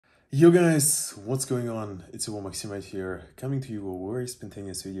Yo guys, what's going on? It's your boy Maxim right here, coming to you a very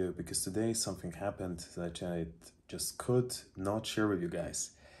spontaneous video because today something happened that I just could not share with you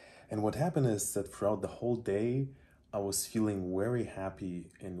guys. And what happened is that throughout the whole day, I was feeling very happy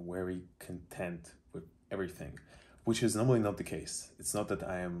and very content with everything, which is normally not the case. It's not that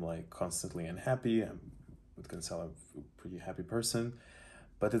I am like constantly unhappy. I'm would consider a pretty happy person.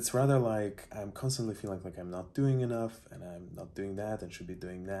 But it's rather like I'm constantly feeling like I'm not doing enough and I'm not doing that and should be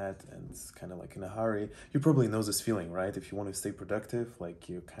doing that, and it's kind of like in a hurry. You probably know this feeling, right? If you want to stay productive, like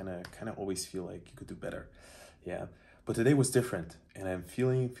you kind of always feel like you could do better. Yeah. But today was different and I'm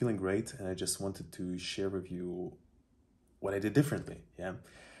feeling great, and I just wanted to share with you what I did differently. Yeah.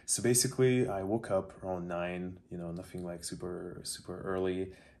 So basically I woke up around 9, nothing like super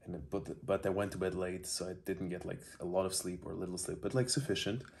early, but I went to bed late, so I didn't get like a lot of sleep or little sleep, but like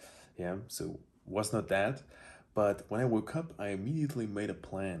sufficient. Yeah. So was not that. But when I woke up, I immediately made a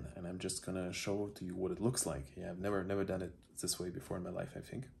plan, and I'm just gonna show to you what it looks like. Yeah, I've never done it this way before in my life, I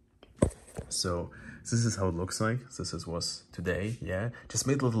think. So this is how it looks like. Was today. Yeah, just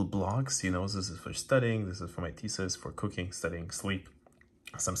made little blocks. This is for studying, this is for my thesis, for cooking, studying, sleep,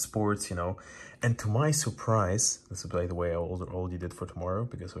 some sports, and to my surprise, this is by the way I already did for tomorrow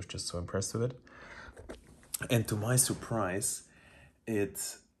because I was just so impressed with it. And to my surprise,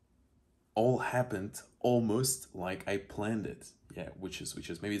 it all happened almost like I planned it. Yeah, which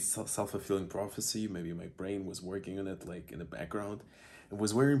is maybe it's self-fulfilling prophecy. Maybe my brain was working on it like in the background. It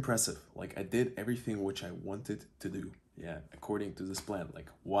was very impressive. Like I did everything which I wanted to do. Yeah, according to this plan. Like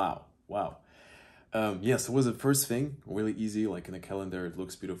wow. Yeah, so it was the first thing, really easy, like in a calendar, it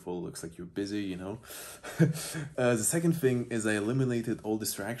looks beautiful, looks like you're busy. The second thing is I eliminated all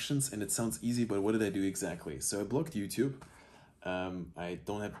distractions, and it sounds easy, but what did I do exactly? So I blocked YouTube. I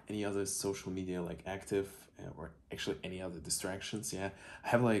don't have any other social media like active, or actually any other distractions. Yeah, I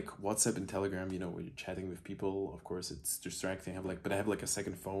have like WhatsApp and Telegram, where you're chatting with people. Of course, it's distracting. But I have like a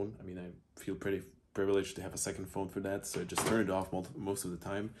second phone. I mean, I feel pretty privileged to have a second phone for that, so I just turn it off most of the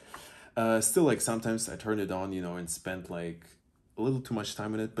time. Still, like sometimes I turn it on, and spend like a little too much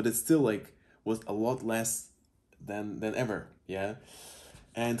time on it, but it still like was a lot less than ever. Yeah.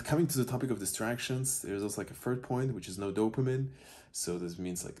 And coming to the topic of distractions, there's also like a third point, which is no dopamine. So this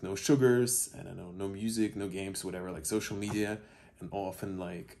means like no sugars, and I know no music, no games, whatever, like social media. And often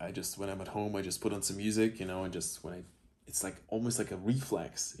like when I'm at home, I just put on some music, and just it's like almost like a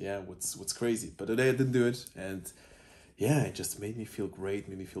reflex. Yeah, what's crazy. But today I didn't do it, and yeah, it just made me feel great,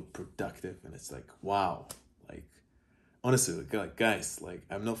 made me feel productive, and it's like wow. Like honestly, like guys, like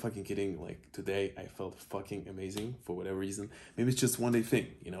I'm not fucking kidding. Like today I felt fucking amazing for whatever reason. Maybe it's just one day thing,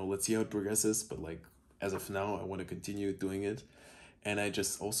 let's see how it progresses, but like as of now I want to continue doing it. And I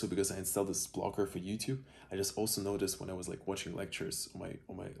just also, because I installed this blocker for YouTube, I just also noticed when I was like watching lectures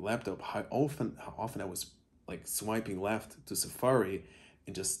on my laptop how often I was like swiping left to Safari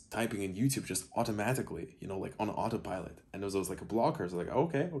and just typing in YouTube just automatically, like on autopilot. And there was like a blocker. So like,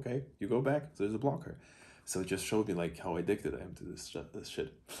 okay, you go back. So there's a blocker. So it just showed me like how addicted I am to this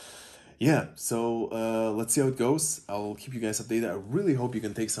shit. Yeah, so let's see how it goes. I'll keep you guys updated. I really hope you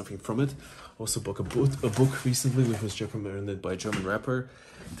can take something from it. Also bought a book recently, which was recommended by a German rapper,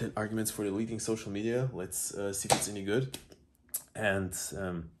 10 Arguments for Deleting Social Media. Let's see if it's any good. And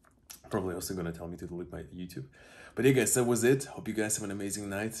probably also gonna tell me to delete my YouTube. But yeah guys, that was it. Hope you guys have an amazing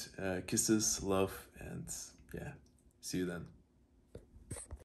night. Kisses, love, and yeah, see you then.